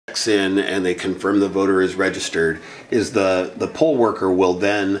in and they confirm the voter is registered, is the poll worker will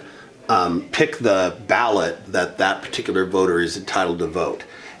then pick the ballot that that particular voter is entitled to vote.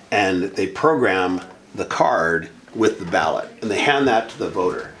 And they program the card with the ballot and they hand that to the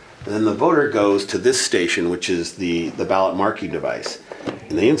voter. And then the voter goes to this station, which is the ballot marking device.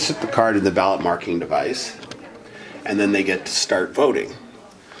 And they insert the card in the ballot marking device and then they get to start voting.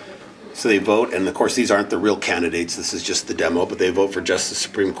 So they vote, and of course these aren't the real candidates, this is just the demo, but they vote for Justice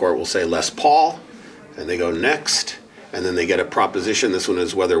Supreme Court, we'll say Les Paul, and they go next, and then they get a proposition. This one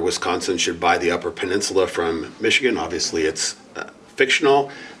is whether Wisconsin should buy the Upper Peninsula from Michigan. Obviously it's fictional.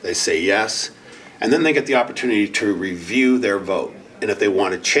 They say yes, and then they get the opportunity to review their vote. And if they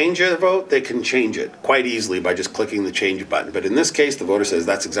want to change their vote, they can change it quite easily by just clicking the change button. But in this case, the voter says,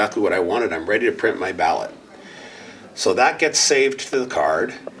 that's exactly what I wanted, I'm ready to print my ballot. So that gets saved to the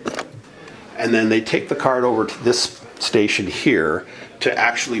card. And then they take the card over to this station here to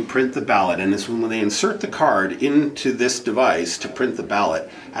actually print the ballot. And this when they insert the card into this device to print the ballot,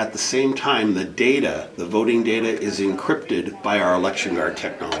 at the same time the data, the voting data, is encrypted by our ElectionGuard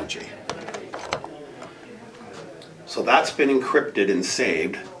technology. So that's been encrypted and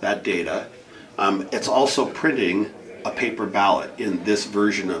saved, that data. It's also printing a paper ballot in this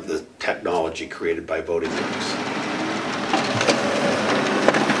version of the technology created by VotingWorks.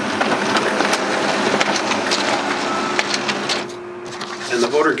 And the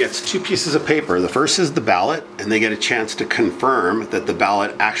voter gets two pieces of paper. The first is the ballot, and they get a chance to confirm that the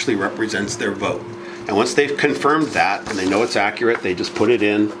ballot actually represents their vote. And once they've confirmed that, and they know it's accurate, they just put it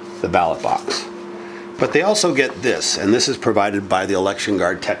in the ballot box. But they also get this, and this is provided by the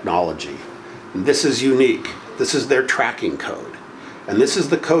ElectionGuard technology. And this is unique. This is their tracking code. And this is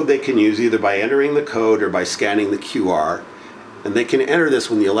the code they can use either by entering the code or by scanning the QR. And they can enter this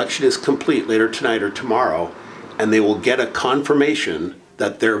when the election is complete later tonight or tomorrow, and they will get a confirmation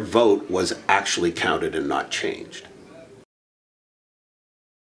that their vote was actually counted and not changed.